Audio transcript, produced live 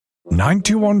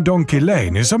91 Donkey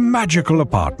Lane is a magical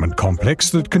apartment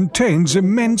complex that contains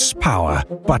immense power,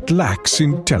 but lacks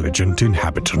intelligent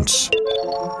inhabitants.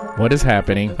 What is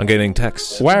happening? I'm getting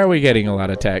texts. Why are we getting a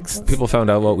lot of texts? People found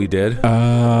out what we did.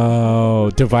 Oh,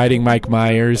 dividing Mike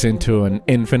Myers into an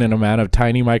infinite amount of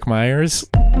tiny Mike Myers?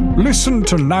 Listen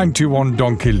to 91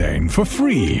 Donkey Lane for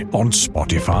free on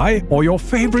Spotify or your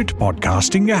favorite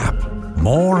podcasting app.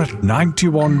 More at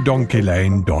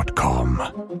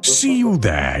 91donkeylane.com. See you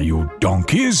there, you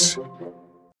donkeys.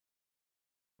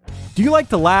 Do you like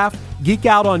to laugh, geek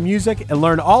out on music, and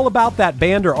learn all about that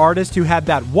band or artist who had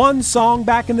that one song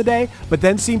back in the day, but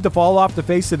then seemed to fall off the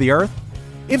face of the earth?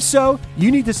 If so,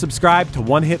 you need to subscribe to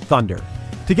One Hit Thunder.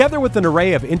 Together with an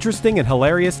array of interesting and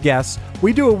hilarious guests,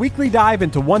 we do a weekly dive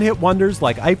into one-hit wonders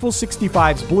like Eiffel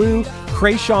 65's Blue,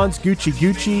 Krayshawn's Gucci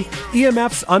Gucci,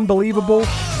 EMF's Unbelievable,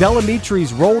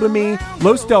 Delamitri's Roll to Me,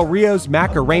 Los Del Rio's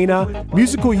Macarena,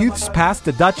 Musical Youth's Pass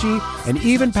the Dutchie, and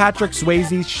even Patrick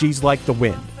Swayze's She's Like the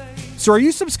Wind. So are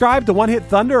you subscribed to One Hit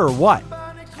Thunder or what?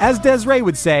 As Desiree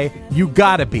would say, you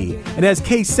gotta be. And as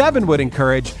K7 would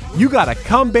encourage, you gotta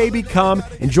come baby come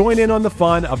and join in on the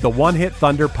fun of the One Hit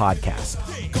Thunder podcast.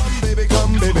 Come baby,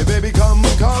 come baby, baby, come,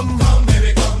 come. Come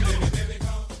baby, come baby, baby,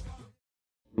 come.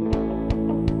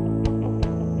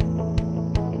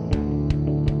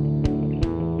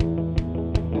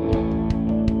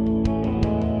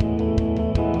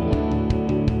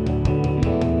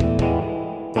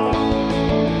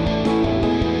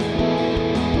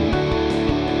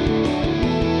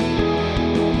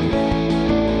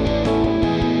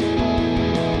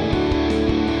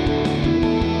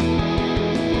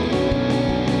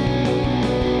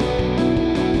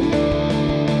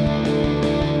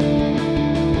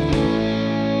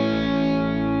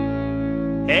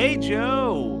 Hey,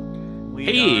 Joe.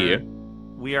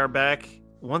 We are back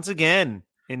once again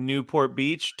in Newport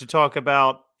Beach to talk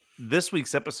about this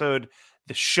week's episode,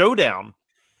 The Showdown.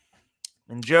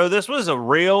 And Joe, this was a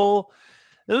real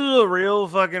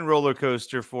fucking roller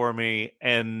coaster for me.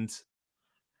 And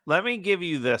let me give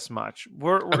you this much.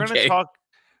 We're Okay. gonna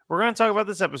talk about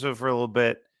this episode for a little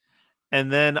bit,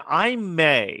 and then I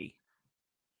may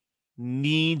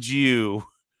need you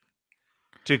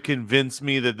to convince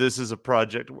me that this is a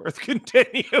project worth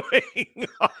continuing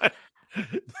on.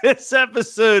 This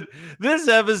episode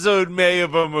may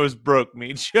have almost broke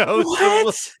me, Joe.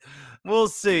 What? So we'll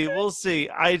see.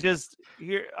 All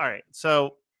right.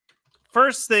 So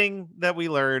first thing that we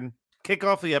learn, kick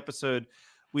off the episode,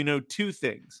 we know two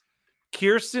things.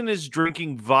 Kirsten is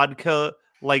drinking vodka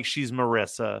like she's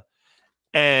Marissa,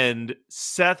 and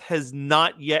Seth has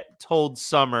not yet told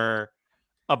Summer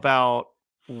about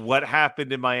what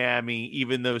happened in Miami,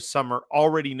 even though Summer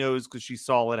already knows because she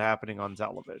saw it happening on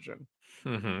television.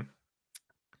 Mm-hmm.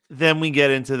 Then we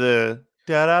get into the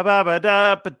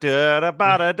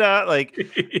da-da-ba-ba-da-ba-da-ba-da-da, like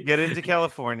get into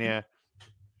California,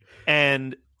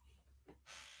 and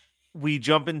we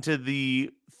jump into the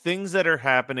things that are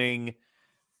happening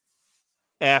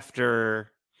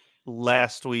after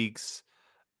last week's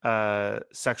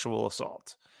sexual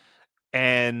assault.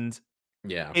 And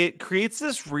Yeah. it creates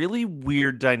this really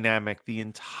weird dynamic the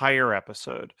entire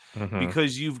episode Mhm.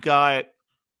 because you've got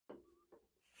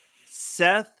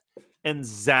Seth and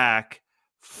Zach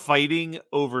fighting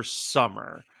over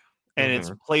Summer, and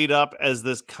it's played up as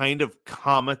this kind of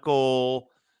comical,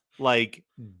 like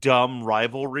dumb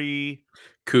rivalry,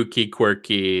 Kooky,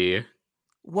 quirky.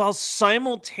 while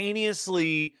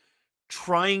simultaneously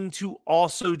trying to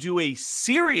also do a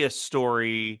serious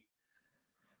story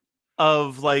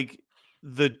of like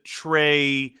the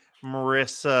Trey,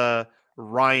 Marissa,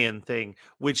 Ryan thing,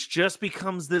 which just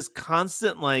becomes this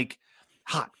constant like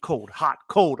hot, cold, hot,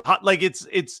 cold, hot. Like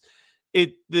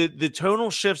the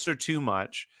tonal shifts are too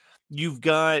much. You've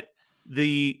got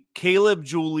the Caleb,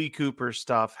 Julie Cooper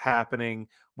stuff happening,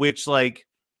 which like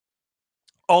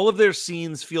all of their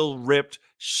scenes feel ripped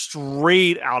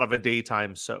straight out of a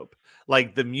daytime soap.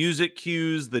 Like the music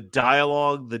cues, the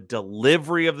dialogue, the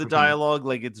delivery of the dialogue,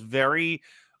 like it's very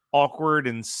awkward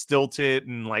and stilted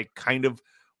and like kind of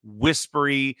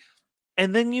whispery.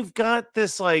 And then you've got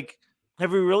this like,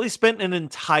 have we really spent an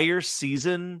entire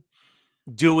season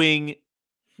doing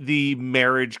the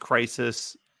marriage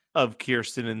crisis of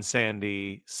Kirsten and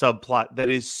Sandy subplot that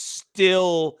is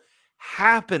still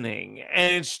happening?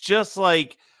 And it's just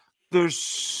like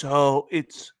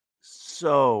it's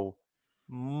so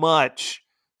much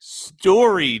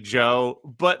story, Joe,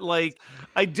 but like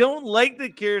I don't like the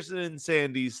Kirsten and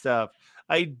Sandy stuff.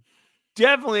 I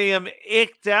definitely am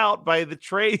icked out by the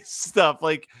Trey stuff.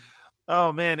 Like,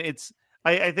 oh man,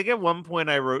 I think at one point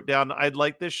I wrote down I'd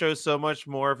like this show so much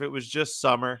more if it was just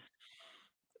Summer.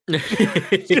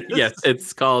 Yes,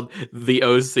 it's called The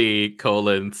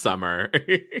OC Summer.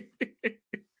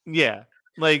 Yeah,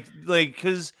 like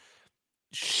because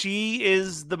she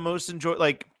is the most enjoy.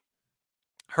 Like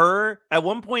her at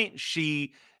one point,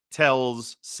 she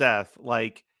tells Seth,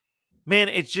 like, "Man,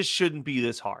 it just shouldn't be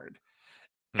this hard."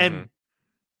 And Mhm.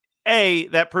 A,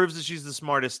 that proves that she's the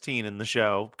smartest teen in the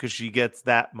show because she gets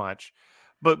that much.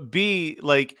 But B,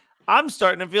 like, I'm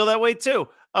starting to feel that way too.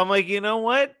 I'm like, you know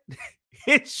what?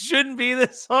 It shouldn't be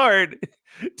this hard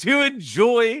to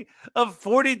enjoy a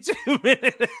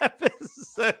 42-minute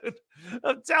episode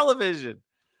of television.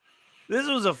 This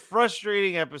was a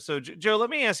frustrating episode. Joe, let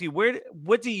me ask you,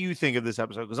 what do you think of this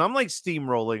episode? Because I'm like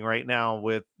steamrolling right now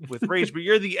with rage, but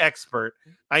you're the expert.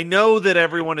 I know that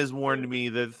everyone has warned me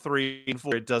that 3 and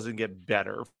 4 it doesn't get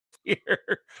better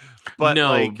here. But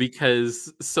No, like,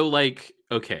 because so like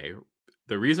okay,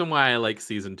 the reason why I like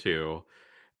season 2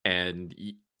 and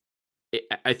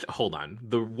hold on.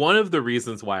 The one of the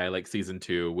reasons why I like season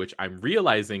 2, which I'm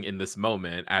realizing in this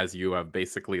moment as you have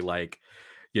basically like,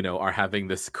 are having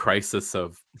this crisis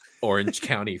of Orange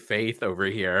County faith over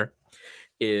here,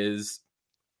 is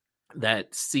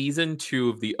that season 2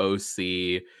 of the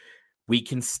OC, we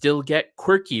can still get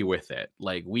quirky with it.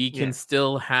 Like we can yeah,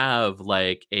 still have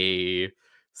like a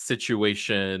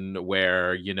situation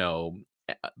where,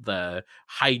 the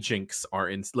hijinks are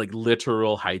in like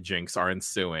literal hijinks are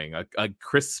ensuing. A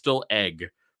crystal egg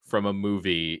from a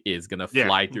movie is going to yeah.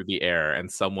 fly through the air and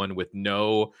someone with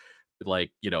no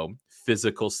like,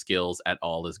 physical skills at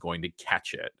all is going to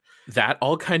catch it. That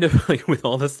all kind of like with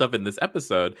all the stuff in this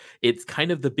episode, it's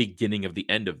kind of the beginning of the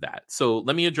end of that. So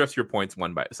let me address your points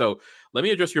one by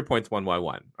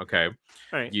one. Okay. All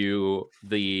right.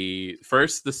 The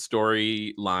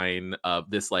storyline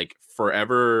of this like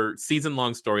forever season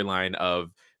long storyline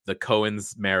of the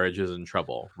Cohen's marriage is in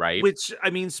trouble, right? Which,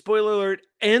 I mean, spoiler alert,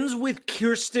 ends with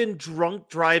Kirsten drunk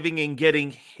driving and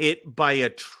getting hit by a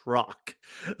truck.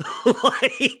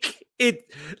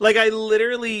 I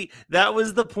literally, that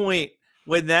was the point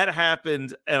when that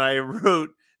happened. And I wrote,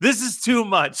 this is too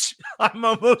much. I'm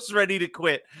almost ready to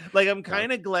quit. Like, I'm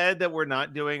kind of glad that we're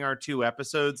not doing our 2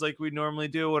 episodes like we normally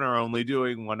do and are only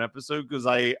doing 1 episode. Cause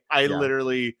I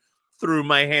literally threw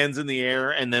my hands in the air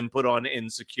and then put on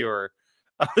Insecure.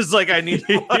 I was like, I need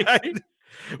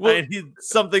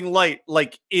something light,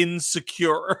 like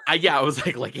Insecure. I was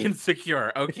like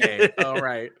Insecure. Okay, all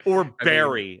right. Or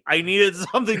Barry. I needed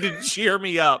something to cheer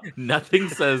me up. Nothing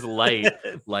says light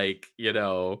like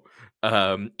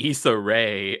Issa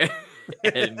Rae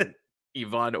and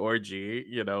Yvonne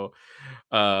Orji.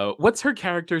 What's her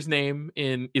character's name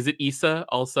in? Is it Issa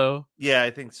also? Yeah,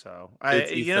 I think so.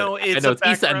 It's It's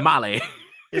Issa and Molly.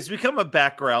 It's become a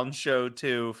background show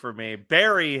too for me.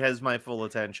 Barry has my full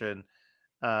attention.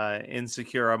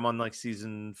 Insecure, I'm on like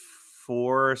season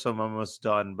 4, so I'm almost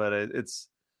done. But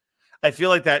I feel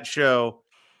like that show.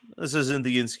 This isn't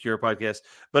the Insecure podcast,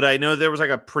 but I know there was like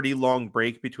a pretty long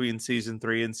break between season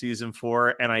 3 and season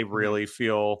 4, and I really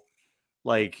feel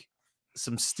like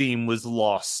some steam was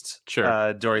lost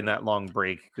during that long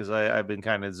break because I've been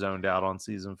kind of zoned out on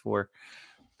season 4.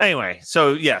 Anyway,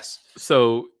 so yes.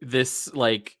 So this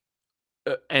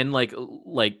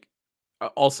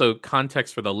also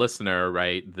context for the listener,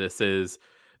 right? This is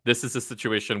a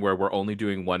situation where we're only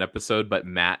doing 1 episode, but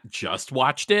Matt just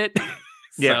watched it.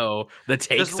 So the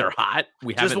takes are hot.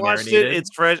 We haven't watched marinated.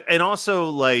 It's fresh. And also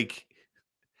like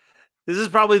this is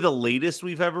probably the latest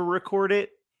we've ever recorded.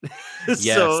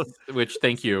 Yes, which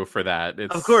thank you for that.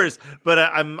 Of course, but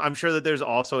I'm sure that there's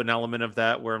also an element of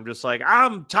that where I'm just like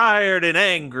I'm tired and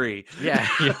angry. Yeah,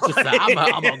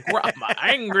 I'm a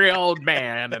angry old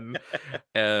man,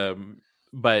 and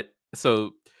but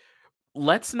so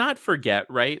let's not forget,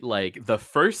 right? Like the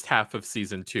first half of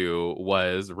season 2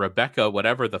 was Rebecca,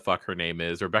 whatever the fuck her name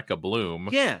is, Rebecca Bloom.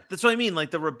 Yeah, that's what I mean. Like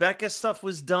the Rebecca stuff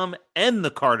was dumb, and the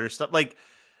Carter stuff, like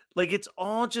it's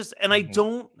all just, and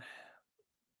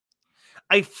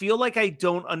I feel like I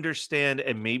don't understand,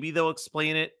 and maybe they'll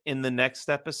explain it in the next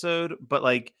episode, but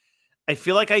like, I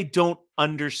feel like I don't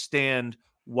understand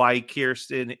why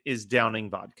Kirsten is downing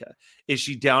vodka. Is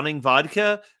she downing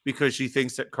vodka because she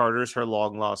thinks that Carter's her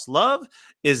long lost love?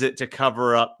 Is it to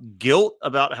cover up guilt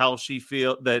about how she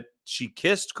feel that she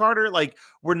kissed Carter? Like,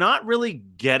 we're not really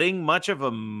getting much of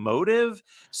a motive.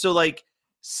 So like,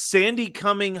 Sandy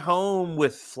coming home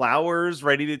with flowers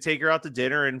ready to take her out to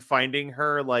dinner and finding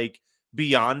her like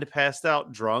beyond passed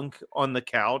out drunk on the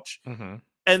couch.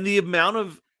 And the amount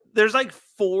of there's like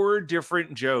 4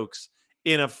 different jokes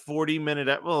in a 40-minute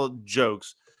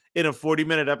jokes in a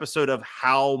 40-minute episode of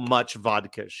how much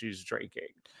vodka she's drinking.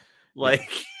 Like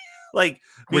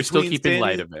we're still keeping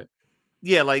light of it.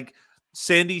 yeah, like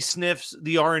Sandy sniffs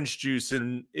the orange juice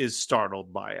and is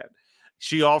startled by it.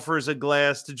 She offers a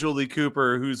glass to Julie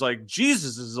Cooper, who's like,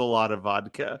 Jesus is a lot of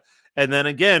vodka. And then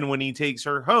again, when he takes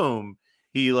her home,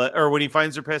 or when he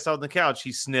finds her passed out on the couch,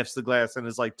 he sniffs the glass and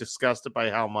is like disgusted by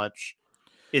how much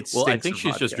it stinks. Well, I think of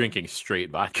she's just vodka. drinking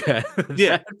straight vodka at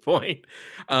Yeah. that point.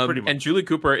 Pretty much. And Julie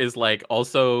Cooper is like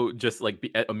also just like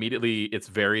immediately, it's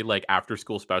very like after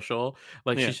school special.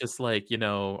 Like Yeah. she's just like,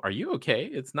 are you okay?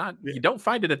 It's not, Yeah. you don't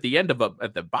find it at the end of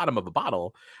at the bottom of a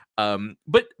bottle.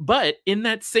 But in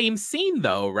that same scene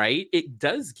though, right, it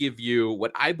does give you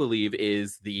what I believe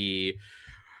is the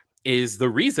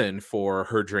reason for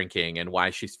her drinking and why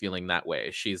she's feeling that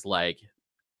way. She's like,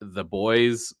 the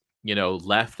boys,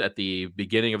 left at the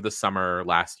beginning of the summer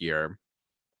last year.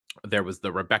 There was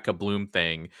the Rebecca Bloom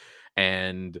thing,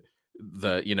 and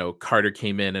the Carter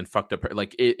came in and fucked up her.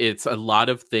 Like it's a lot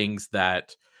of things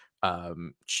that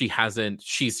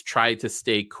she's tried to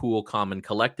stay cool, calm, and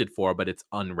collected for, but it's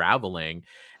unraveling.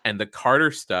 And the Carter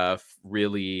stuff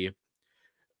really,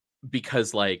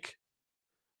 because like,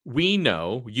 we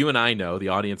know, you and I know, the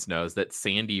audience knows that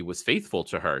Sandy was faithful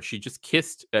to her. He just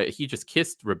kissed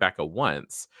Rebecca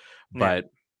once, but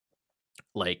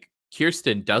like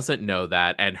Kirsten doesn't know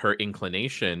that, and her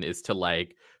inclination is to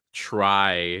like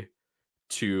try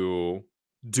to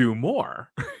do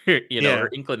more. Her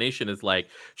inclination is like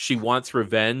she wants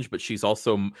revenge, but she's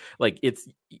also like, it's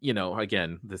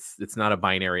again, it's not a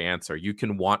binary answer. You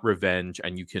can want revenge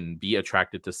and you can be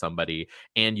attracted to somebody,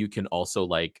 and you can also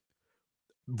like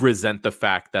resent the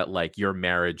fact that like your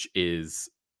marriage is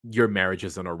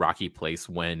in a rocky place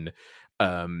when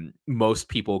most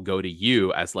people go to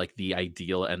you as like the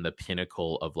ideal and the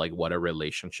pinnacle of like what a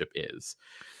relationship is.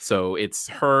 So it's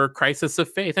her crisis of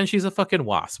faith, and she's a fucking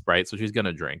wasp, right? So she's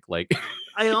gonna drink. Like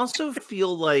I also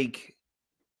feel like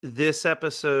this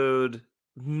episode,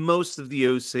 most of the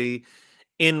OC,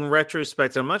 in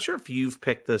retrospect, I'm not sure if you've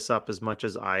picked this up as much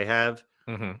as I have.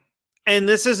 Mm-hmm. And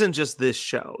this isn't just this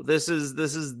show. This is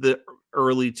the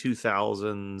early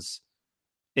 2000s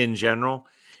in general.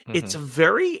 Mm-hmm. It's a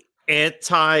very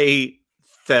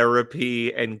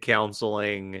anti-therapy and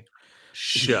counseling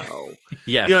show.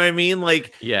 Yeah. You know what I mean?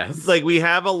 Like, yes. Like we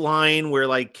have a line where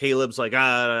like Caleb's like,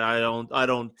 I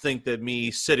don't think that me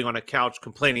sitting on a couch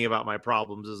complaining about my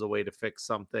problems is a way to fix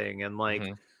something. And like,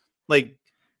 like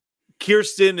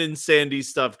Kirsten and Sandy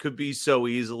stuff could be so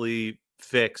easily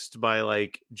fixed by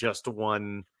like just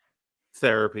one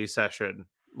therapy session,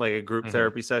 like a group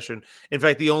therapy session. In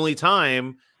fact, the only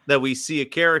time that we see a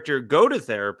character go to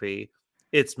therapy,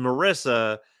 it's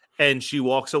Marissa, and she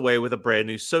walks away with a brand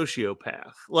new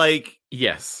sociopath. Like,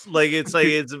 yes, like it's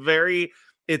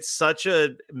such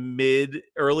a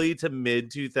early to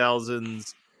mid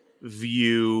 2000s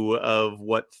view of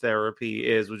what therapy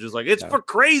is, which is like, it's for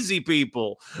crazy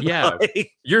people. Yeah.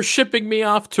 Like, you're shipping me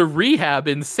off to rehab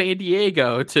in San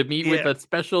Diego to meet with a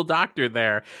special doctor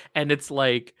there. And it's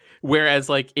like, whereas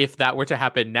like if that were to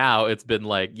happen now, it's been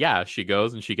like, yeah, she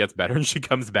goes and she gets better and she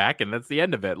comes back and that's the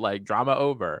end of it. Like, drama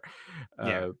over.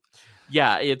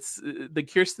 Yeah, it's the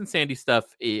Kirsten Sandy stuff.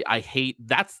 I hate.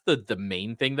 That's the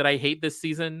main thing that I hate this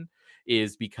season,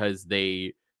 is because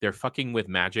they're fucking with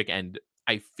magic. And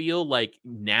I feel like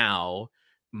now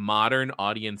modern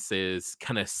audiences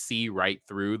kind of see right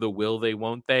through the will they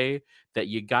won't they, that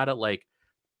you gotta like,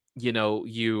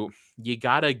 you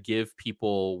gotta give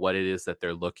people what it is that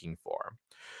they're looking for.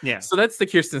 Yeah. So that's the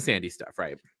Kirsten Sandy stuff,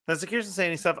 right? That's the Kirsten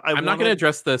Sandy stuff. I'm not going to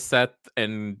address the Seth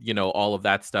and all of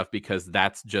that stuff, because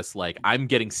that's just like, I'm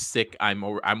getting sick. I'm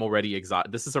already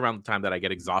exhausted. This is around the time that I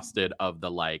get exhausted of the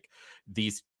like,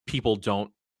 these people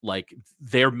don't like,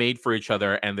 they're made for each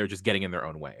other and they're just getting in their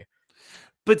own way.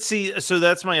 But see, so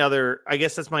that's my other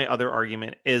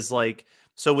argument is like,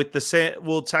 so with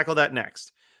we'll tackle that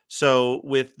next. So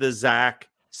with the Zach,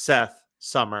 Seth,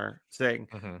 Summer thing,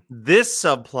 this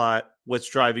subplot, what's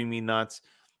driving me nuts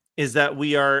is that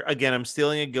we are, again, I'm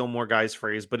stealing a Gilmore Guys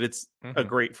phrase, but it's a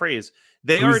great phrase.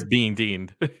 Who's being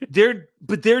deaned?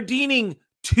 they're deaning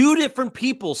two different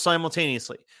people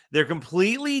simultaneously. They're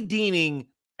completely deaning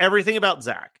everything about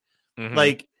Zach.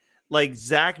 Like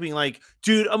Zach being like,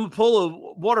 dude, I'm a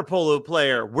water polo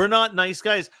player. We're not nice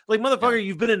guys. Like, motherfucker,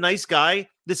 you've been a nice guy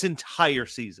this entire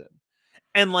season.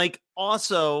 And like,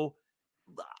 also,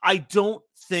 I don't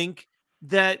think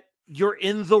that you're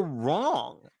in the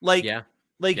wrong. Like,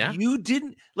 you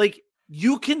didn't, like,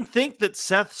 you can think that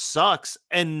Seth sucks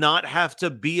and not have to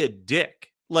be a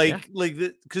dick.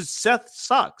 Because Seth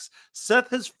sucks. Seth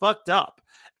has fucked up.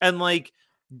 And like,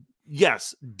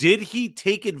 yes, did he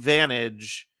take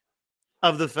advantage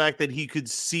of the fact that he could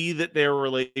see that their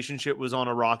relationship was on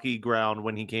a rocky ground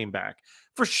when he came back?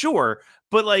 for sure.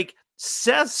 But like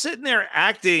Seth sitting there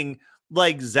acting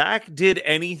like Zach did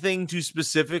anything to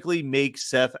specifically make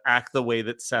Seth act the way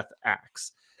that Seth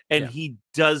acts. And he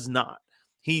does not.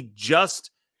 He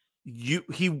just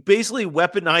he basically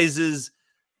weaponizes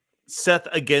Seth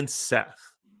against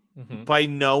Seth by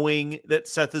knowing that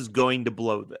Seth is going to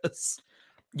blow this.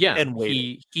 Yeah, and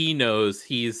waiting. he knows,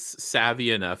 he's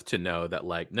savvy enough to know that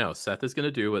like, no, Seth is going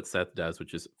to do what Seth does,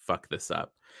 which is fuck this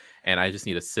up. And I just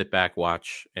need to sit back,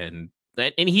 watch, and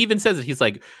he even says it. He's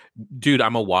like, dude,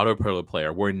 I'm a water polo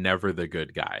player. We're never the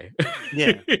good guy.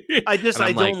 Yeah. I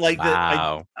don't like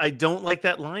wow. that. I don't like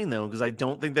that line though, because I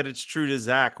don't think that it's true to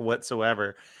Zach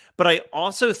whatsoever. But I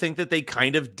also think that they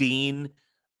kind of dean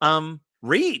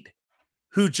Reed,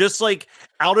 who just like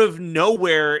out of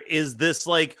nowhere is this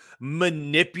like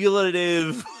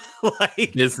manipulative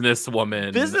like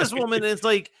businesswoman.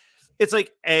 It's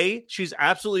like A, she's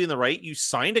absolutely in the right. You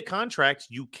signed a contract,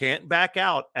 you can't back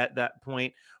out at that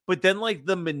point. But then like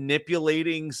the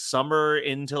manipulating Summer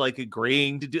into like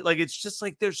agreeing to do, like, it's just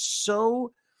like there's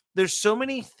so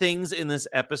many things in this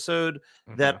episode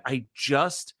that I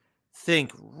just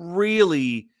think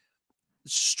really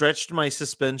stretched my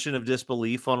suspension of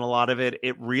disbelief on a lot of it.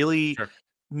 It really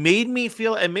made me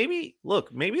feel, and maybe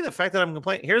the fact that I'm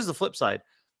complaining, here's the flip side.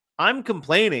 I'm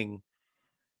complaining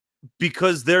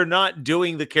because they're not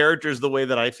doing the characters the way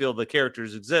that I feel the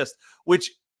characters exist,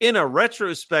 which in a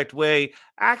retrospect way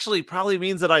actually probably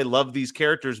means that I love these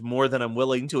characters more than I'm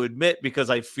willing to admit, because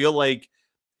I feel like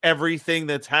everything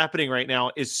that's happening right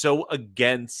now is so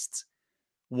against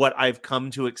what I've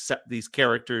come to accept these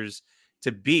characters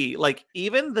to be. Like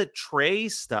even the Trey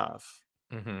stuff,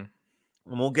 and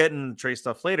we'll get into Trey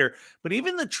stuff later, but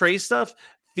even the Trey stuff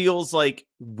feels like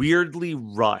weirdly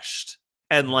rushed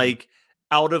and like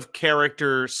out of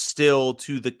character still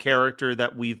to the character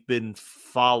that we've been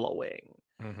following.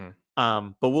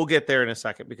 But we'll get there in a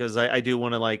second, because I do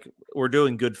want to, like, we're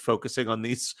doing good focusing on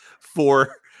these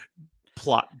 4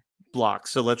 plot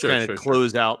blocks. So let's kind of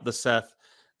close out the Seth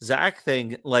Zach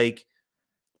thing. Like,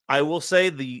 I will say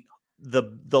the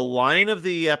line of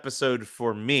the episode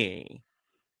for me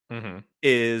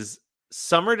is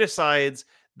Summer decides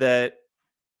that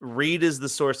Reed is the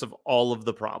source of all of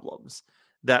the problems,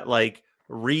 that like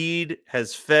Reed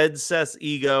has fed Seth's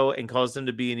ego and caused him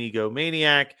to be an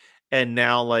egomaniac. And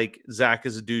now like Zach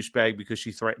is a douchebag because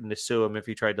she threatened to sue him if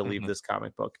he tried to leave this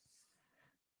comic book.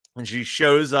 And she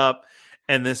shows up,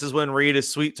 and this is when Reed is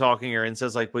sweet talking her and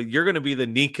says like, well, you're going to be the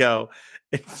Nico.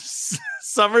 And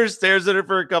Summer stares at her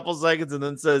for a couple seconds and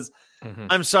then says,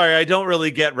 I'm sorry, I don't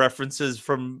really get references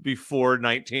from before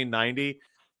 1990.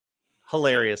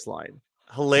 Hilarious line.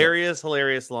 Hilarious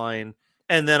line.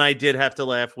 And then I did have to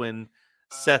laugh when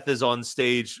Seth is on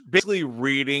stage basically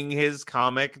reading his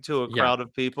comic to a crowd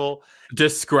of people.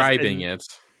 Describing it.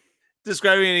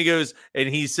 And he goes, and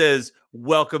he says,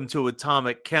 welcome to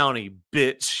Atomic County,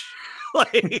 bitch.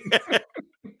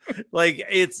 like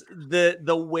it's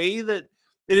the way that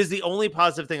it is the only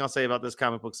positive thing I'll say about this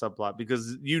comic book subplot,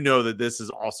 because you know that this has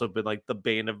also been like the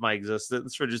bane of my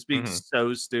existence for just being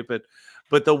so stupid.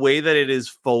 But the way that it is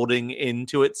folding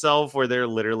into itself, where they're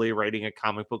literally writing a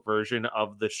comic book version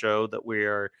of the show that we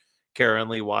are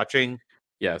currently watching,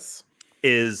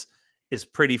 is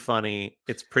pretty funny.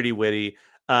 It's pretty witty.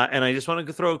 And I just want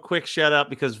to throw a quick shout out,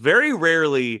 because very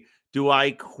rarely do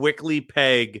I quickly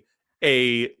peg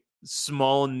a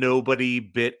small nobody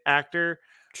bit actor.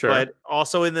 But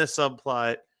also in this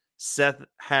subplot, Seth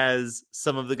has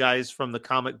some of the guys from the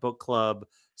comic book club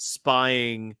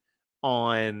spying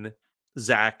on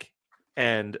Zach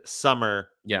and Summer.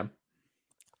 And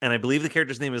I believe the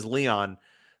character's name is Leon.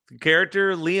 The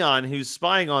character Leon, who's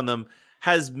spying on them,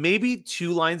 has maybe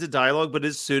 2 lines of dialogue, but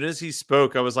as soon as he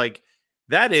spoke, I was like,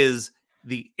 that is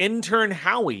the intern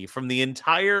Howie from the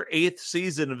entire 8th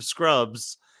season of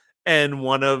Scrubs, and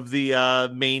one of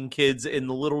the main kids in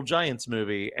the Little Giants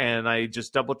movie. And I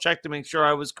just double checked to make sure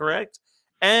I was correct,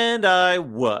 and I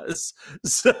was.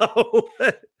 So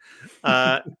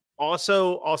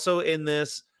also in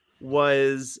this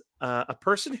was a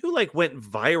person who like went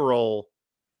viral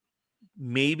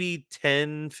maybe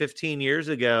 10-15 years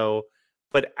ago,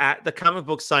 but at the comic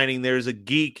book signing there's a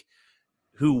geek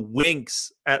who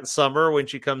winks at Summer when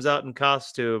she comes out in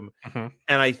costume. And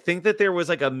I think that there was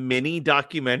like a mini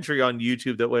documentary on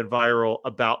YouTube that went viral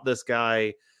about this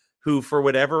guy who, for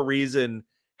whatever reason,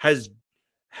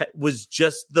 was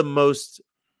just the most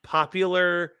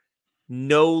popular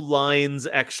no lines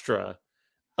extra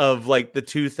of like the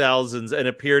 2000s, and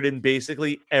appeared in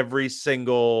basically every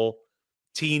single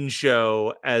teen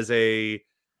show as a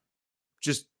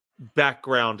just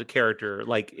background character,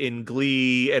 like in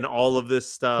Glee and all of this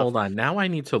stuff. Hold on. Now I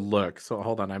need to look. So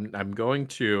hold on. I'm going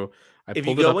to. I If you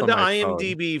pulled it go up on into my phone.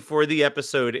 IMDb for the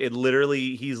episode, it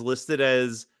literally he's listed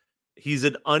as he's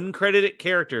an uncredited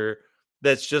character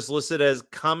that's just listed as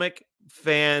comic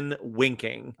fan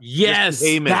winking. Yes,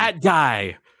 Heyman. that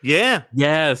guy. Yeah.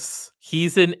 Yes,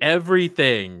 he's in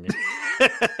everything.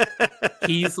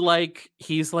 he's like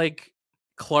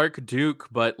Clark Duke,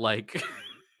 but like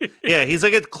Yeah, he's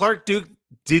like a Clark Duke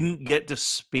didn't get to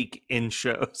speak in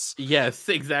shows. Yes,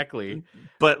 exactly.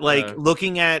 But like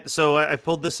looking at, so I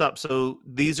pulled this up. So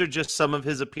these are just some of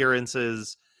his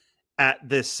appearances at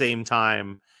this same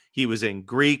time. He was in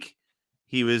Greek.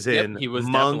 He was in he was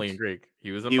Monk. definitely in Greek.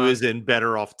 He was was in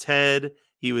Better Off Ted.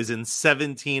 He was in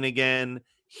 17 again,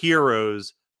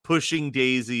 Heroes, Pushing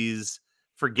Daisies,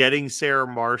 Forgetting Sarah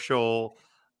Marshall,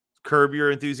 Curb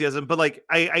Your Enthusiasm. But like,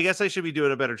 I guess I should be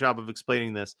doing a better job of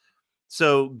explaining this.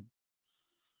 So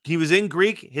he was in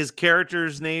Greek. His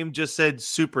character's name just said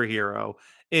superhero.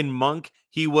 In Monk,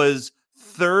 he was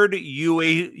third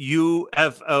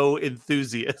UFO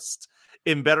enthusiast.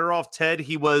 In Better Off Ted,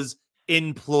 he was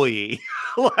employee.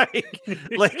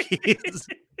 like he's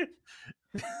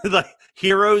like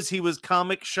Heroes, he was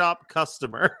comic shop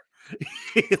customer.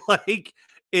 Like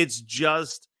it's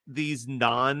just these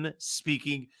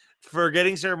non-speaking.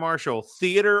 Forgetting Sarah Marshall,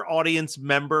 theater audience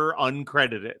member,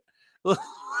 uncredited.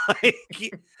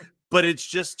 But it's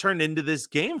just turned into this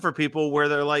game for people where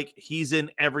they're like, he's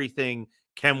in everything.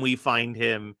 Can we find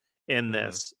him in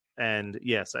this? And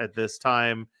yes, at this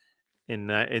time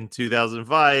in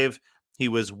 2005, he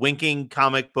was winking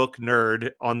comic book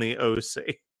nerd on the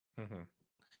OC. Mm-hmm.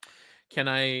 Can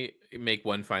I make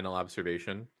one final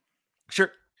observation?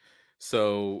 Sure.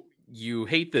 So you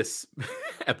hate this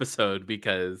episode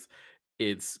because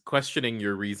it's questioning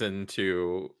your reason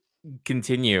to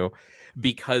continue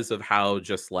because of how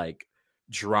just like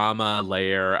drama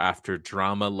layer after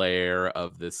drama layer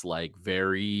of this like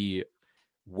very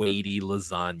weighty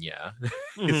lasagna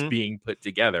is being put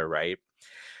together, right?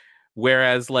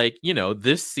 Whereas, like, you know,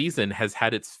 this season has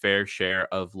had its fair share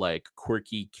of like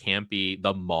quirky, campy,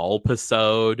 the mall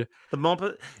episode.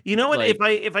 You know what? Like,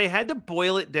 if I had to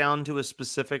boil it down to a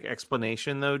specific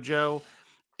explanation, though, Joe,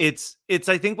 it's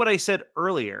I think what I said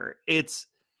earlier. It's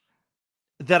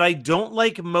that I don't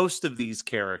like most of these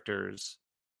characters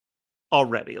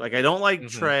already. Like, I don't like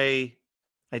Trey.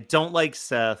 I don't like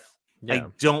Seth. Yeah. I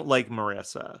don't like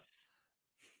Marissa.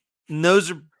 And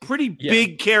those are pretty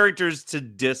big characters to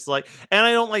dislike. And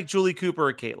I don't like Julie Cooper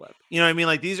or Caleb. You know what I mean?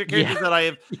 Like, these are characters that I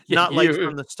have not liked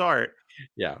from the start.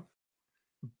 Yeah.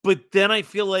 But then I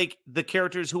feel like the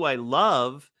characters who I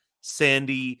love,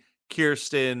 Sandy,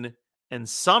 Kirsten, and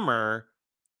Summer,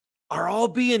 are all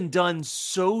being done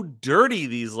so dirty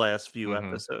these last few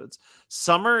episodes.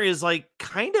 Summer is like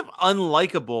kind of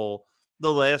unlikable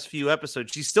the last few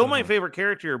episodes. She's still my favorite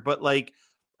character, but like,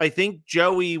 I think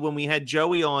Joey, when we had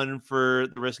Joey on for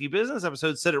the Risky Business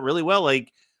episode, said it really well.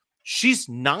 Like, she's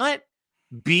not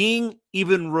being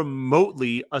even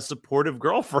remotely a supportive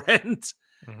girlfriend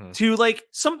to like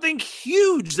something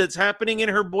huge that's happening in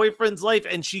her boyfriend's life.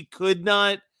 And she could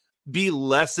not be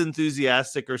less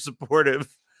enthusiastic or supportive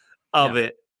of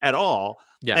it at all.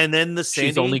 Yeah. And then the Sandy,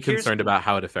 she's only concerned about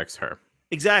how it affects her.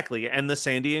 Exactly. And the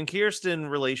Sandy and Kirsten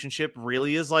relationship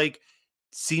really is like,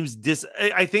 seems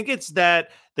I think it's that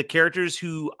the characters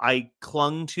who I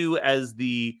clung to as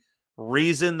the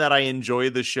reason that I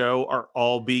enjoy the show are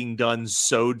all being done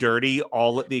so dirty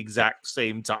all at the exact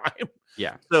same time.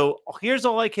 Yeah. So here's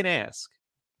all I can ask.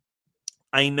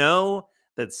 I know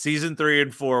that season 3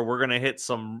 and 4, we're going to hit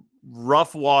some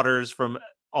rough waters from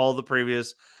all the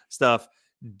previous stuff.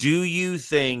 Do you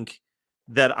think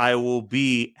that I will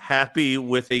be happy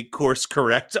with a course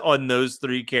correct on those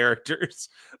 3 characters?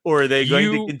 Or are they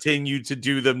going to continue to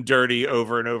do them dirty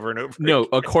over and over and over? No,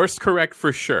 a course correct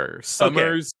for sure.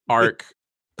 Summer's arc,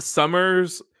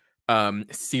 Summer's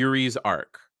series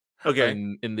arc.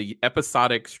 Okay. In the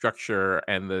episodic structure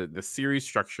and the series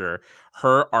structure,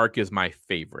 her arc is my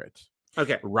favorite.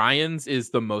 Okay. Ryan's is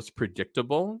the most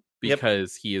predictable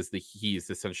because he is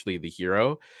essentially the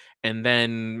hero. And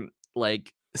then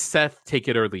like Seth, take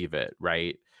it or leave it,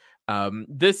 right?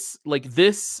 This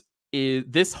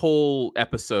whole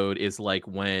episode is like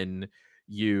when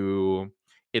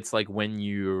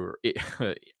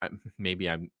maybe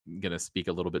I'm gonna speak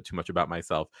a little bit too much about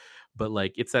myself, but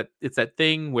like it's that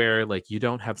thing where like you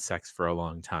don't have sex for a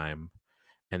long time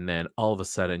and then all of a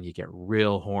sudden you get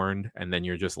real horned, and then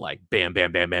you're just like bam,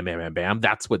 bam, bam, bam, bam, bam, bam.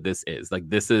 That's what this is. Like,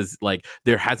 this is like,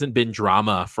 there hasn't been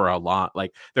drama for a long,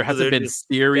 like there hasn't been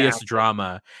serious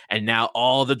drama, and now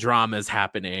all the drama is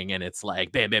happening, and it's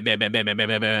like bam, bam, bam, bam, bam, bam, bam,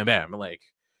 bam, bam, bam. Like,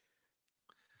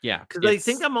 yeah, because I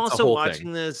think I'm also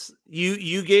watching this.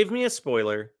 You gave me a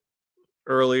spoiler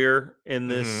earlier in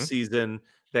this season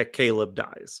that Caleb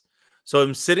dies. So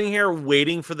I'm sitting here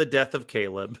waiting for the death of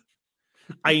Caleb.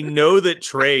 I know that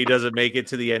Trey doesn't make it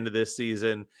to the end of this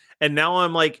season. And now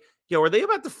I'm like, yo, are they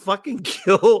about to fucking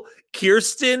kill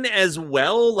Kirsten as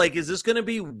well? Like, is this going to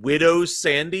be Widow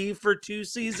Sandy for 2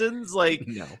 seasons? Like,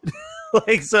 no.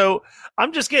 Like, so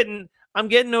I'm getting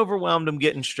overwhelmed. I'm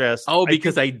getting stressed. Oh,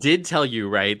 because I did tell you,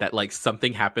 right, that like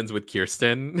something happens with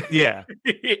Kirsten. Yeah.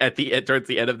 Towards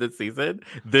the end of the season.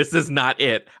 This is not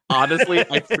it. Honestly,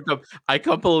 I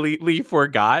completely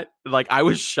forgot. Like, I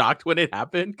was shocked when it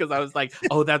happened because I was like,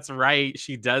 oh, that's right.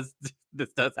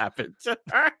 This does happen.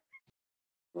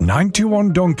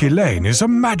 91 Donkey Lane is a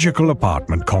magical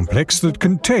apartment complex that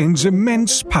contains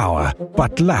immense power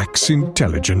but lacks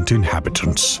intelligent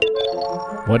inhabitants.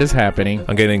 What is happening?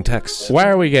 I'm getting texts. Why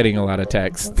are we getting a lot of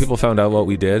texts? People found out what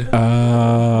we did.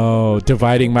 Oh,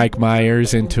 dividing Mike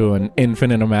Myers into an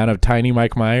infinite amount of tiny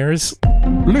Mike Myers?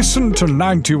 Listen to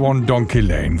 91 Donkey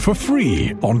Lane for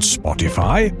free on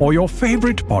Spotify or your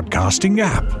favorite podcasting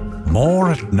app. More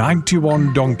at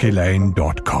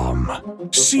 91donkeylane.com.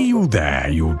 See you there,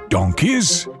 you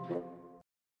donkeys.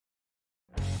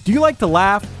 Do you like to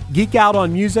laugh, geek out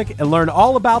on music, and learn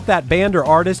all about that band or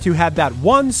artist who had that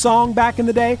one song back in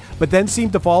the day, but then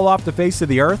seemed to fall off the face of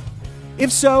the earth?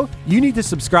 If so, you need to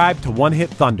subscribe to One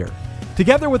Hit Thunder.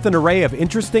 Together with an array of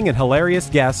interesting and hilarious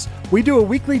guests, we do a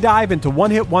weekly dive into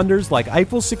one-hit wonders like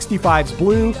Eiffel 65's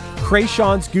Blue,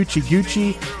 Krayshawn's Gucci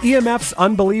Gucci, EMF's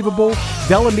Unbelievable,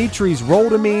 Delamitri's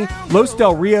Roll to Me, Los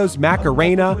Del Rio's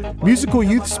Macarena, Musical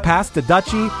Youth's Pass to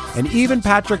Dutchie, and even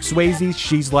Patrick Swayze's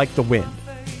She's Like the Wind.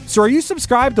 So are you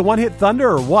subscribed to One Hit Thunder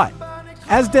or what?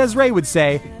 As Desiree would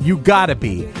say, you gotta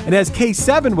be. And as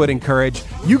K7 would encourage,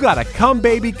 you gotta come,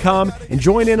 baby, come and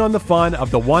join in on the fun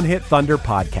of the One Hit Thunder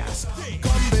podcast.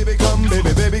 Come, baby, come,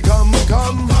 baby, baby, come,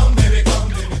 come. Come, baby, come,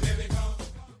 baby, baby, come.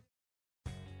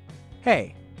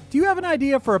 Hey, do you have an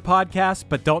idea for a podcast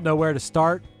but don't know where to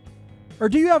start? Or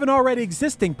do you have an already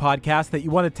existing podcast that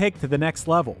you want to take to the next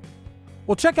level?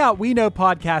 Well, check out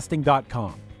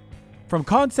WeKnowPodcasting.com. From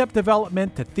concept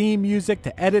development to theme music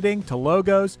to editing to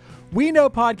logos,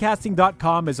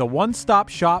 WeKnowPodcasting.com is a one-stop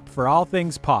shop for all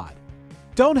things pod.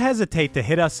 Don't hesitate to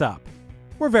hit us up.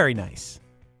 We're very nice.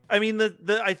 I mean,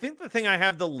 I think the thing I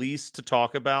have the least to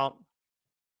talk about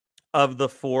of the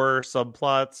 4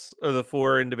 subplots or the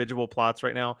 4 individual plots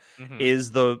right now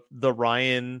is the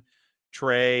Ryan,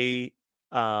 Trey,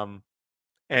 and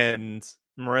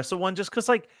Marissa one, just because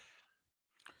like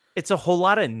it's a whole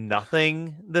lot of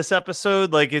nothing this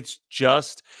episode. Like, it's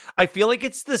just, I feel like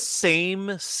it's the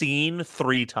same scene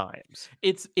 3 times.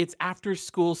 It's after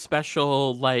school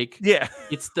special. Like, yeah,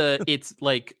 it's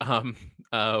like,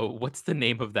 what's the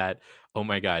name of that? Oh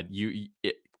my God.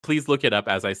 Please look it up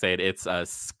as I say it.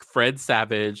 It's Fred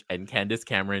Savage and Candace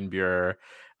Cameron Bure.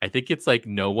 I think it's like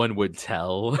No One Would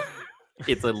Tell.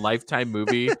 It's a Lifetime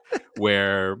movie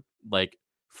where like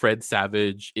Fred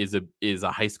Savage is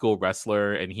a high school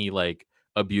wrestler, and he like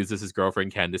abuses his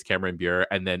girlfriend Candace Cameron Bure,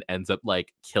 and then ends up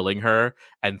like killing her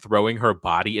and throwing her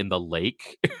body in the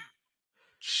lake.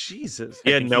 Jesus.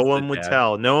 Yeah, No One Would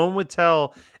Tell. No One Would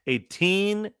Tell, a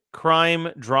teen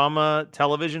crime drama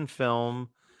television film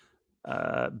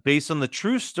based on the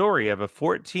true story of a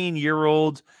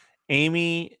 14-year-old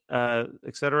Amy,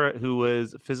 etc., who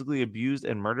was physically abused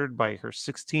and murdered by her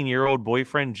 16-year-old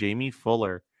boyfriend Jamie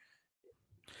Fuller.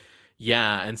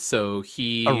 Yeah, and so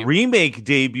a remake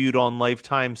debuted on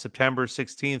Lifetime September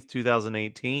 16th,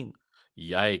 2018.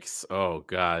 Yikes. Oh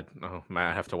God. Oh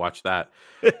man, I have to watch that.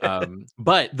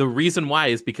 But the reason why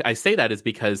is because I say that is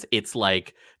because it's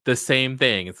like the same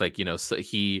thing. It's like, you know, so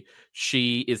she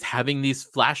is having these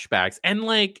flashbacks, and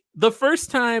like the first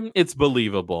time it's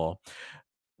believable.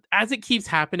 As it keeps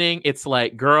happening, it's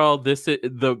like, girl, this is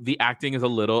the acting is a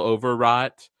little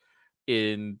overwrought.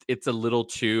 It's a little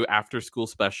too after school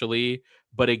specially,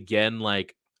 but again,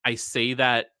 like I say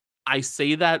that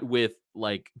with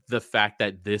like the fact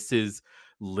that this is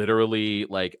literally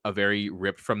like a very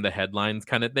ripped from the headlines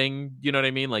kind of thing, you know what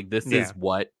I mean? Like this is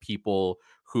what people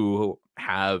who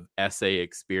have essay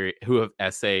experience, who have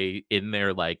essay in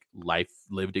their like life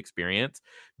lived experience,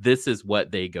 this is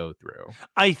what they go through.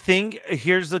 I think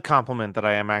here's the compliment that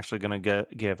I am actually going to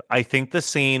give. I think the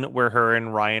scene where her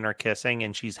and Ryan are kissing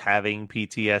and she's having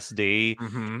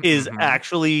PTSD is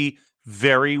actually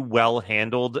very well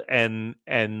handled and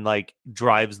like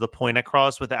drives the point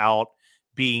across without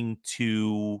being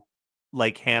too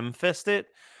like ham-fisted.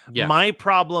 Yeah. My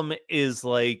problem is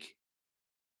like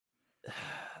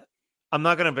I'm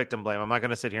not going to victim blame. I'm not going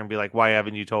to sit here and be like, why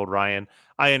haven't you told Ryan?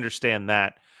 I understand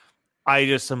that. I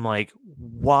just am like,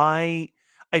 why?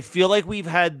 I feel like we've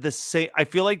had the same. I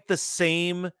feel like the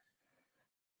same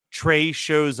Trey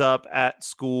shows up at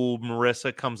school.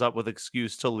 Marissa comes up with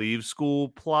excuse to leave school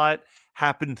plot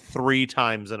happened 3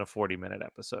 times in a 40-minute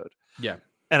episode. Yeah.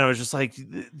 And I was just like,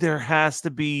 there has to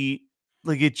be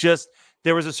like,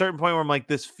 there was a certain point where I'm like,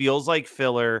 this feels like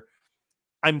filler.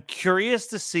 I'm curious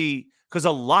to see, because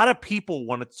a lot of people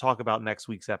wanted to talk about next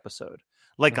week's episode.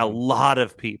 Like a lot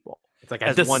of people. It's like,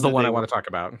 this is the one I want to talk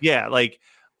about. Yeah. Like,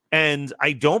 and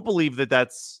I don't believe that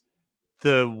that's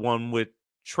the one with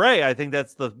Trey. I think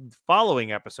that's the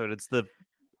following episode. It's the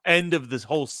end of this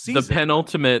whole season. The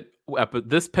penultimate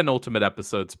this penultimate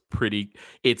episode's pretty.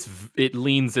 It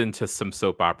leans into some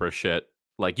soap opera shit.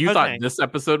 Like you thought this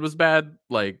episode was bad.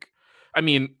 Like, I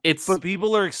mean, but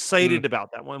people are excited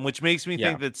about that one, which makes me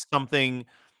think that something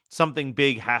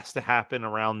big has to happen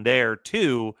around there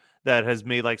too. That has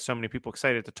made like so many people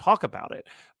excited to talk about it.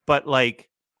 But like,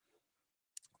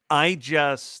 I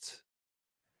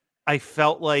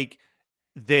felt like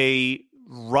they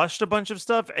rushed a bunch of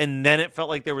stuff and then it felt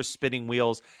like there was spinning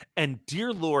wheels. And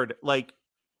dear Lord, like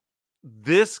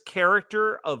this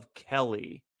character of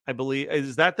Kelly, I believe,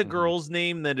 is that the girl's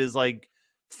name that is like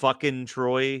fucking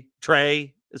Trey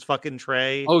is fucking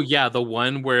Trey. Oh yeah, the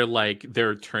one where like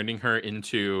they're turning her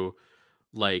into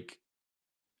like,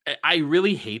 I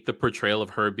really hate the portrayal of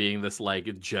her being this like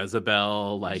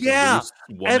Jezebel, like loose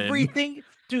woman.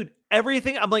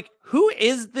 Everything. I'm like, who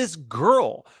is this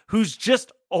girl who's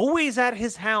just always at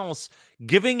his house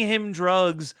giving him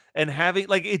drugs and having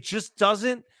like, it just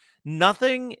doesn't,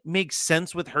 nothing makes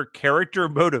sense with her character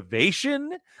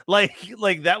motivation. Like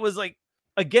that was like,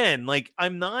 again, like I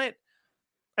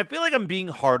feel like I'm being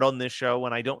hard on this show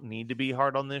when I don't need to be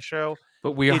hard on this show.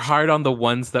 But we are hard on the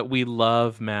ones that we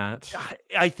love, Matt.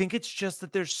 I think it's just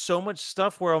that there's so much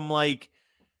stuff where I'm like,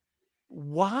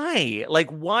 why? Like,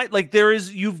 why? Like,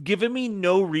 you've given me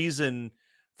no reason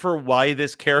for why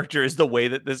this character is the way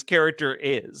that this character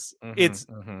is.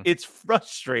 It's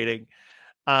frustrating.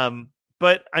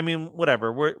 But I mean,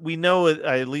 whatever. We know,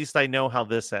 at least I know how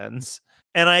this ends.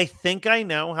 And I think I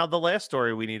know how the last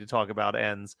story we need to talk about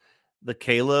ends. The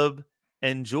Caleb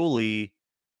and Julie.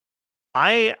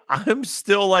 I'm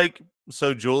still like,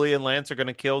 so Julie and Lance are going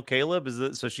to kill Caleb? Is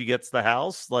it so she gets the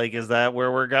house? Like, is that where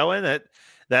we're going?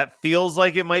 That feels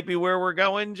like it might be where we're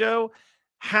going, Joe.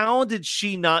 How did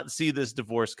she not see this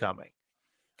divorce coming?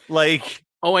 Like,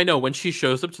 oh, I know. When she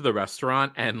shows up to the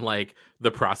restaurant and like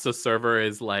the process server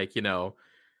is like,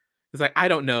 it's like, I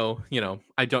don't know,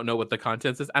 I don't know what the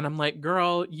contents is. And I'm like,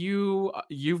 girl,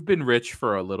 you've been rich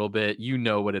for a little bit. You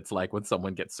know what it's like when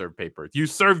someone gets served papers. You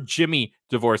served Jimmy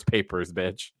divorce papers,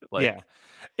 bitch. Like, yeah.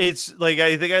 It's like,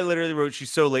 I think I literally wrote,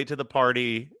 she's so late to the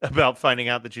party about finding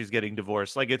out that she's getting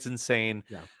divorced. Like, it's insane.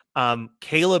 Yeah.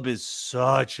 Caleb is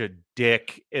such a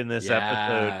dick in this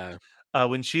episode.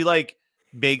 When she like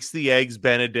makes the eggs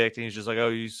Benedict and he's just like,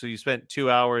 oh, so you spent 2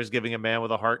 hours giving a man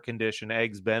with a heart condition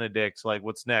eggs Benedict. Like,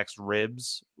 what's next?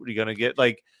 Ribs? What are you gonna get?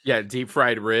 Like, yeah, deep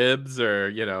fried ribs,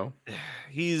 or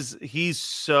he's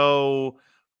so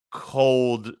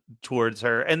cold towards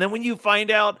her. And then when you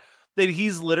find out that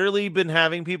he's literally been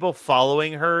having people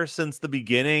following her since the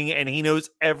beginning and he knows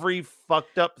every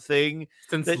fucked up thing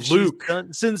since that Luke. She's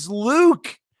done, since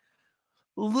Luke,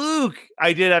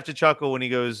 I did have to chuckle when he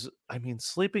goes, I mean,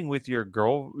 sleeping with your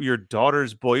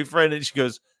daughter's boyfriend. And she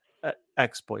goes,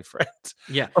 ex-boyfriend.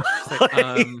 Yeah.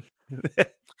 Like,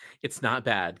 it's not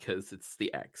bad because it's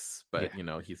the ex, but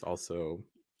he's also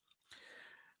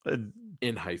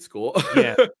in high school.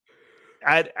 Yeah.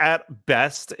 At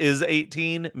best is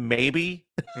 18, maybe.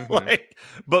 Like,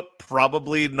 but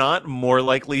probably not. More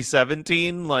likely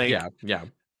 17. Like, yeah.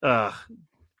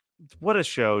 What a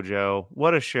show, Joe.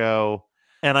 What a show.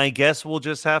 And I guess we'll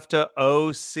just have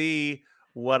to see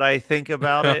what I think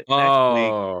about it next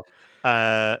week.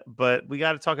 But we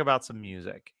got to talk about some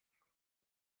music.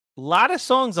 A lot of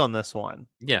songs on this one.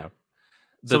 Yeah.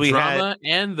 The drama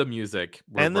and the music.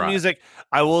 The music.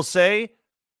 I will say,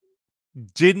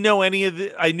 didn't know any of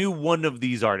the. I knew one of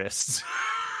these artists.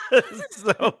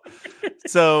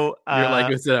 so you're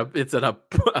like, is it a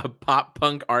pop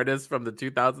punk artist from the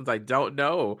 2000s? I don't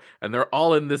know, and they're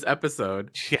all in this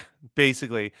episode. Yeah,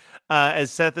 basically.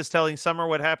 As Seth is telling Summer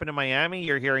what happened in Miami,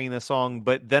 you're hearing the song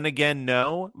 "But Then Again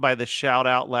No" by the Shout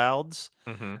Out Louds.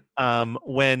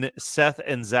 When Seth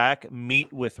and Zach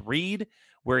meet with Reed,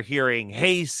 we're hearing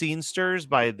Hey Scenesters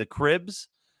by the Cribs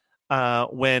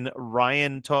when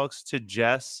Ryan talks to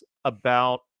Jess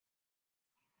about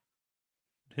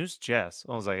who's Jess?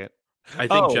 What was I at? I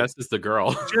think Oh, Jess is the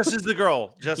girl. Jess is the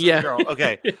girl. Jess is the Yeah. girl.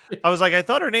 Okay. I was like, I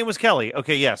thought her name was Kelly.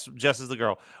 Okay, yes, Jess is the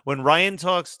girl. When Ryan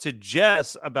talks to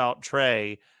Jess about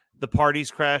Trey, The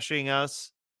Party's Crashing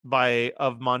Us by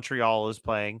Of Montreal is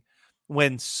playing.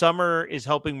 When Summer is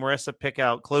helping Marissa pick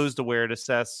out clothes to wear to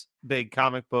Seth's big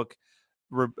comic book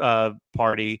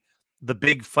party, The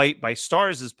Big Fight by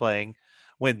Stars is playing.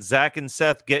 When Zach and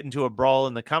Seth get into a brawl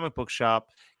in the comic book shop,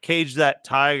 Cage That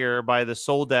Tiger by the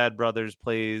Soul Dad Brothers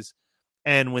plays.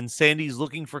 And when Sandy's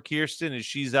looking for Kirsten as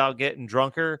she's out getting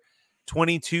drunker,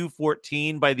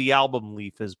 2214 by the Album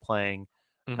Leaf is playing.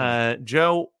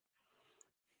 Joe,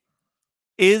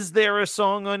 is there a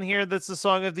song on here that's the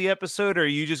song of the episode, or are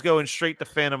you just going straight to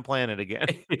Phantom Planet again?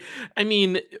 I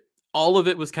mean, all of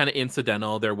it was kind of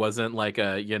incidental. There wasn't like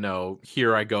a,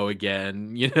 here I go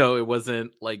again. It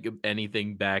wasn't like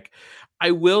anything back.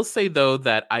 I will say, though,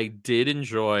 that I did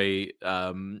enjoy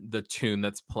the tune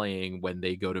that's playing when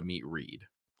they go to meet Reed.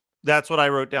 That's what I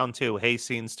wrote down, too. Hey,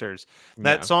 Scenesters.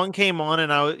 That song came on,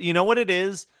 and you know what it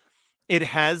is? It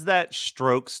has that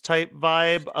Strokes type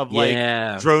vibe of like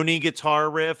drony guitar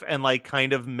riff and like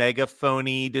kind of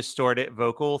megaphony distorted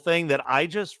vocal thing that I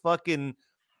just fucking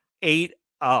ate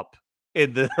up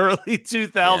in the early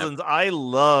 2000s. Yeah. I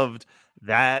loved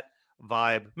that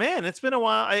vibe. Man, it's been a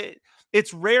while.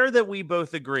 It's rare that we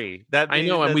both agree. I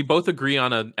know, and we both agree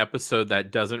on an episode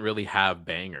that doesn't really have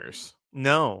bangers.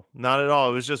 No, not at all.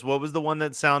 It was just what was the one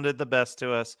that sounded the best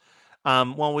to us.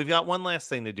 Well, we've got one last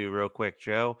thing to do real quick,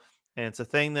 Joe. And it's a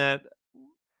thing that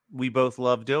we both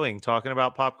love doing, talking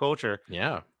about pop culture.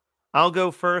 Yeah. I'll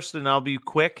go first and I'll be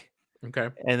quick. Okay.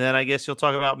 And then I guess you'll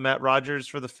talk about Matt Rogers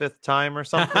for the 5th time or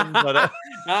something. But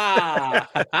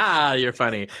you're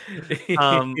funny.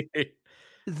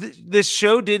 This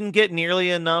show didn't get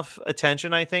nearly enough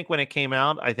attention, I think, when it came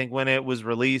out. I think when it was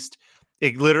released,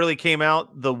 it literally came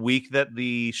out the week that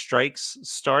the strikes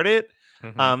started.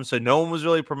 So no one was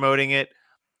really promoting it.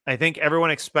 I think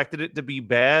everyone expected it to be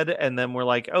bad, and then we're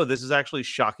like, oh, this is actually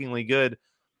shockingly good.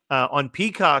 On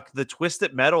Peacock, the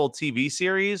Twisted Metal TV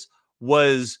series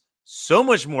was so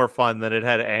much more fun than it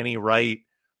had any right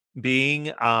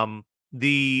being. I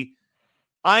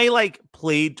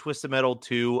played Twisted Metal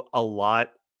 2 a lot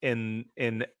in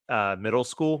middle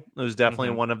school. It was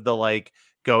definitely one of the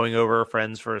going over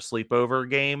friends for a sleepover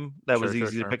game that was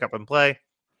easy to pick up and play.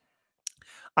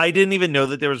 I didn't even know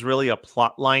that there was really a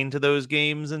plot line to those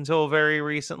games until very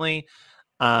recently.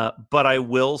 But I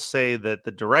will say that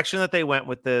the direction that they went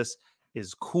with this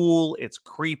is cool. It's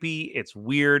creepy. It's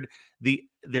weird.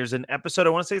 There's an episode, I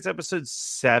want to say it's episode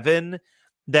 7,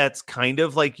 that's kind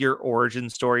of like your origin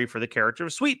story for the character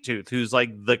of Sweet Tooth, who's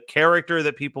like the character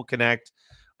that people connect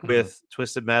with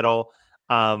Twisted Metal,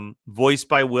 voiced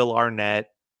by Will Arnett.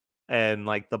 And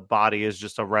like the body is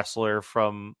just a wrestler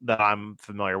that I'm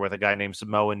familiar with, a guy named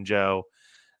Samoan Joe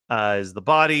is the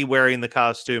body wearing the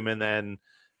costume. And then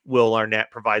Will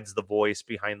Arnett provides the voice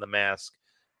behind the mask.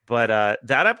 But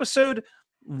that episode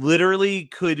literally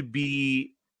could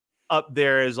be up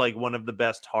there as like one of the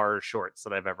best horror shorts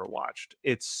that I've ever watched.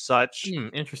 It's such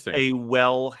interesting, a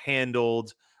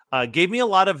well-handled, gave me a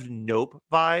lot of Nope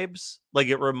vibes. Like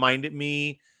it reminded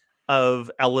me of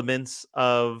elements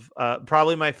of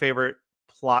probably my favorite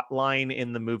plot line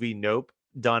in the movie Nope,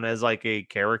 done as like a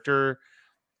character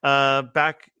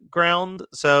background.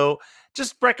 So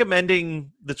just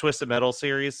recommending the Twisted Metal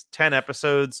series, 10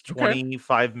 episodes,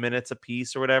 25 minutes a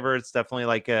piece or whatever. It's definitely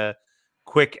like a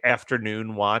quick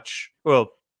afternoon watch.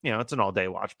 Well, it's an all day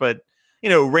watch, but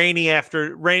rainy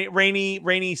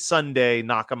Sunday,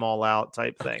 knock them all out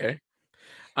type thing. Okay.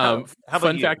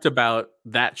 Fun fact about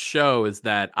that show is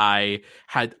that I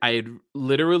had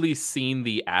literally seen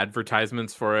the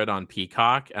advertisements for it on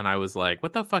Peacock, and I was like,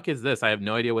 what the fuck is this? I have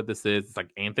no idea what this is. It's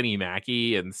like Anthony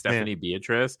Mackie and Stephanie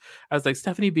Beatrice. I was like,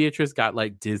 Stephanie Beatrice got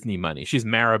like Disney money. She's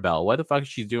Maribel. Why the fuck is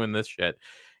she doing this shit?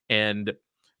 And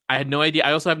I had no idea.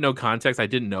 I also have no context. I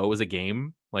didn't know it was a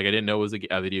game. Like I didn't know it was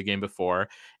a video game before.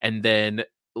 And then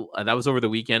that was over the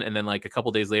weekend. And then like a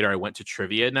couple days later, I went to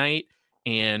trivia night.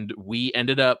 And we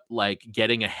ended up like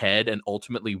getting ahead and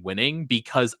ultimately winning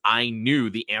because I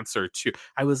knew the answer to.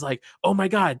 I was like, "Oh my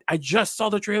god, I just saw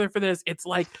the trailer for this. It's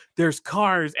like there's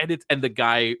cars and the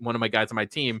guy, one of my guys on my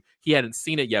team, he hadn't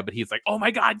seen it yet, but he's like, "Oh my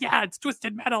god, yeah, it's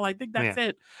Twisted Metal. I think that's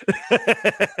it."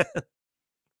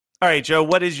 All right, Joe,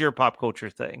 what is your pop culture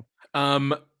thing?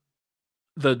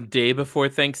 The day before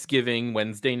Thanksgiving,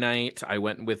 Wednesday night, I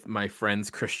went with my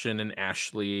friends Christian and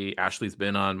Ashley. Ashley's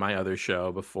been on my other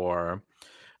show before.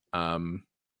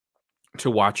 to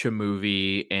watch a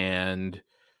movie and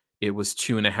it was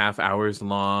 2.5 hours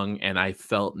long, and I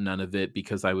felt none of it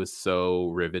because I was so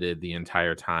riveted the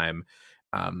entire time.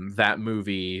 That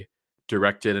movie,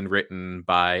 directed and written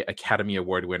by Academy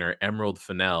Award winner Emerald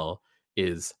Fennell,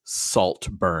 is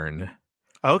Saltburn.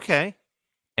 Okay.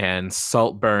 And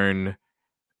Saltburn,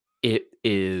 it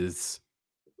is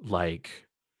like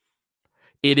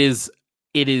it is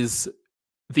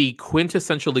the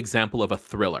quintessential example of a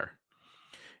thriller.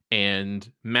 And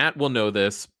Matt will know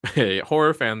this.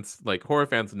 horror fans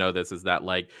know this, is that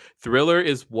like thriller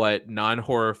is what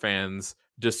non-horror fans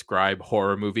describe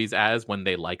horror movies as when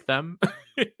they like them.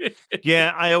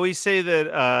 Yeah, I always say that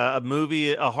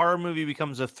a horror movie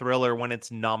becomes a thriller when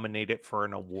it's nominated for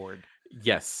an award.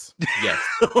 Yes.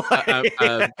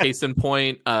 Case in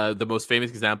point, the most famous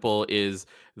example is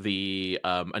the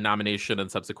a nomination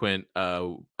and subsequent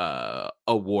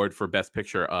award for Best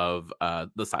Picture of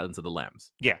The Silence of the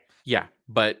Lambs. Yeah.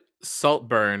 But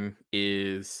Saltburn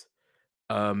is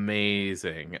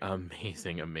amazing.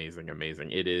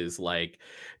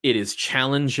 It is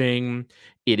challenging.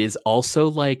 It is also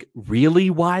like really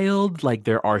wild. Like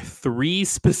there are 3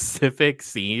 specific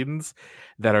scenes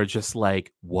that are just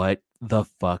like, what the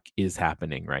fuck is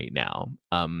happening right now?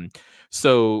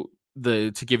 So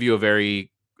to give you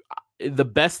the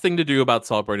best thing to do about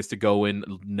Saltburn is to go in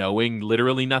knowing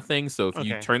literally nothing. So if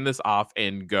you turn this off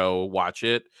and go watch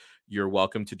it, you're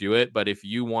welcome to do it. But if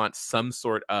you want some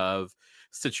sort of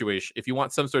situation, if you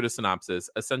want some sort of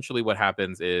synopsis, essentially what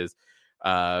happens is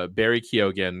Barry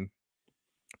Keoghan,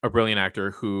 a brilliant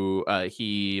actor who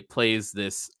he plays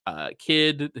this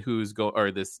kid who's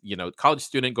college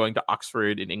student going to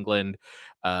Oxford in England,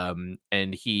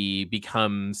 and he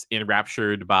becomes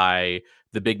enraptured by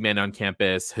the big man on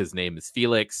campus. His name is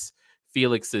Felix.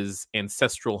 Felix's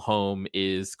ancestral home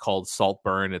is called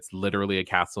Saltburn. It's literally a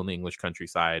castle in the English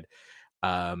countryside,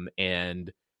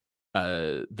 and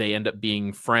they end up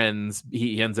being friends.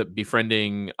 He ends up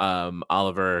befriending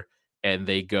Oliver, and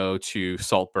they go to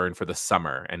Saltburn for the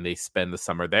summer, and they spend the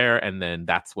summer there, and then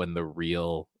that's when the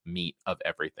real meat of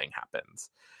everything happens.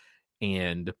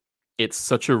 And it's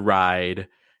such a ride.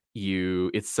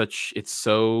 It's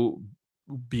so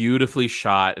beautifully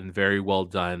shot and very well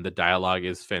done. The dialogue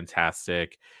is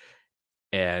fantastic.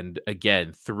 And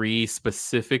again, 3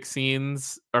 specific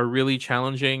scenes are really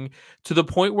challenging, to the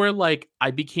point where like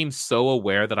I became so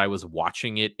aware that I was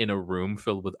watching it in a room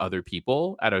filled with other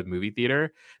people at a movie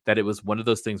theater that it was one of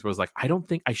those things where I was like,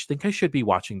 I should be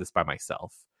watching this by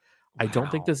myself. I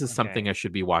don't think this is something I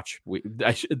should be watching.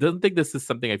 I don't think this is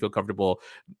something I feel comfortable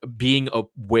being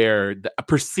aware,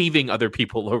 perceiving other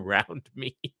people around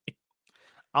me.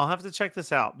 I'll have to check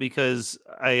this out because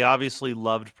I obviously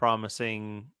loved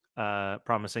Promising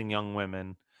Young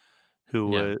Women,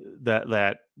 who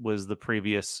that was the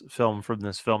previous film from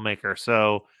this filmmaker.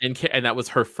 So and that was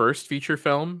her first feature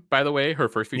film, by the way, her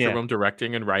first feature film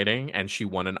directing and writing, and she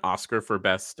won an Oscar for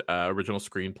best original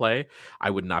screenplay. I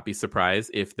would not be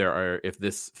surprised if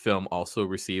this film also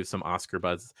receives some Oscar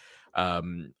buzz.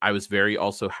 I was very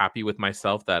also happy with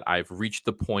myself that I've reached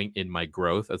the point in my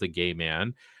growth as a gay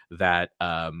man that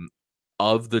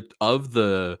of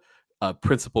the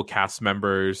principal cast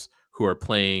members who are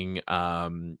playing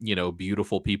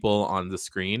beautiful people on the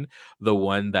screen, the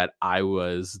one that I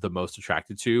was the most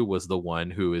attracted to was the one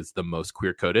who is the most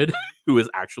queer coded, who is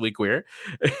actually queer.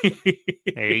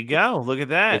 There you go. Look at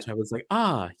that. Which I was like,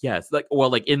 yes. Like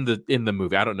in the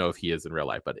movie, I don't know if he is in real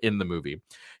life, but in the movie,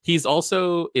 it's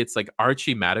like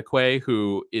Archie Madekwe,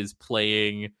 who is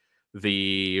playing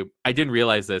I didn't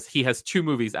realize this. He has 2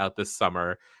 movies out this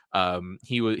summer.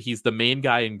 He's the main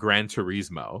guy in Gran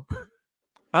Turismo.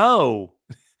 Oh,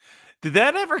 did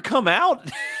that ever come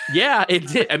out? Yeah, it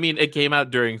did. I mean, it came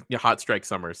out during Hot Strike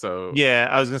Summer. So yeah,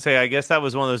 I was gonna say, I guess that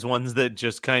was one of those ones that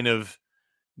just kind of,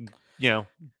 due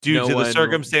to the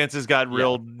circumstances, got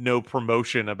no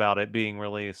promotion about it being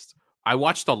released. I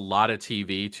watched a lot of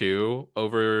TV too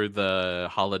over the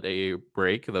holiday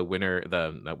break,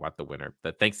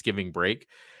 the Thanksgiving break,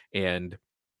 and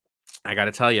I got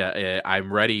to tell you,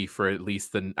 I'm ready for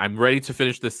I'm ready to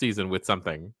finish this season with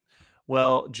something.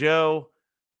 Well, Joe,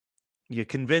 you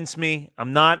convinced me.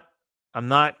 I'm not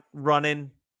running.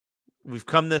 We've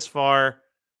come this far.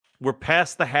 We're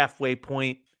past the halfway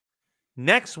point.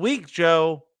 Next week,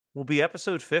 Joe, will be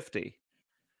episode 50.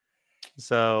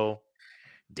 So,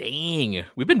 dang,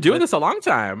 we've been doing this a long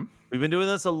time. We've been doing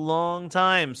this a long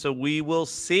time. So we will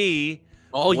see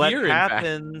all what year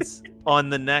happens on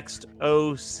the next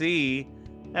OC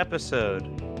episode.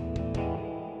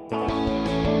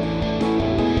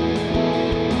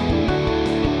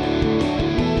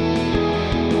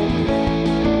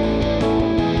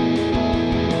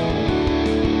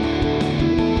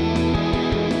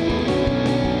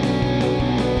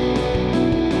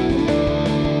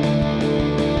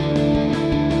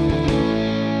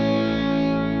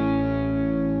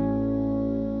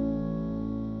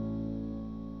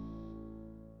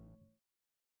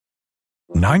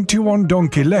 91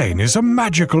 Donkey Lane is a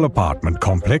magical apartment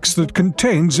complex that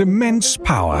contains immense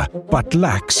power but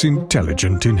lacks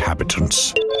intelligent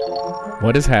inhabitants.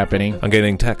 What is happening? I'm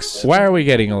getting texts. Why are we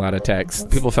getting a lot of texts?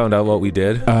 People found out what we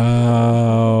did.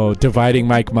 Oh, dividing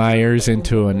Mike Myers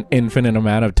into an infinite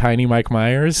amount of tiny Mike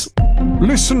Myers?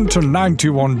 Listen to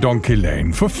 91 Donkey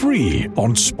Lane for free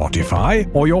on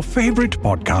Spotify or your favorite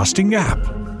podcasting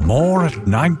app. More at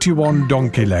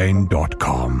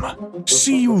 91donkeylane.com.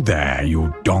 See you there,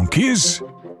 you donkeys.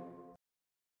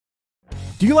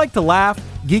 Do you like to laugh,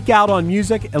 geek out on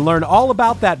music, and learn all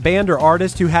about that band or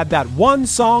artist who had that one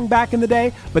song back in the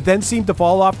day, but then seemed to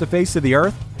fall off the face of the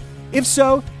earth? If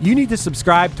so, you need to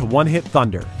subscribe to One Hit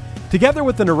Thunder. Together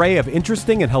with an array of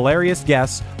interesting and hilarious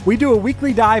guests, we do a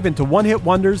weekly dive into one-hit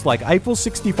wonders like Eiffel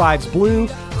 65's Blue,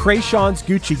 Krayshawn's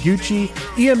Gucci Gucci,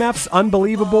 EMF's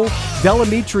Unbelievable,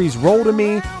 Delamitri's Roll to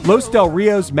Me, Los Del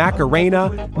Rio's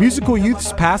Macarena, Musical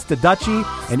Youth's Pass the Dutchie,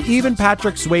 and even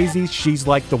Patrick Swayze's She's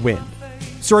Like the Wind.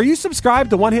 So are you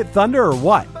subscribed to One Hit Thunder or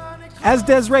what? As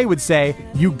Desiree would say,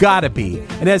 you gotta be.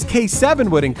 And as K7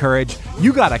 would encourage,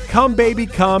 you gotta come baby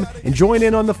come and join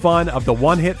in on the fun of the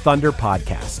One Hit Thunder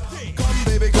podcast. Come,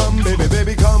 baby, come, baby,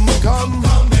 baby, come, come.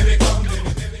 Come, baby, come, baby,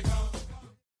 baby, come.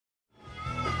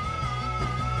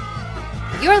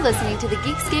 You're listening to the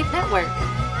Geekscape Network.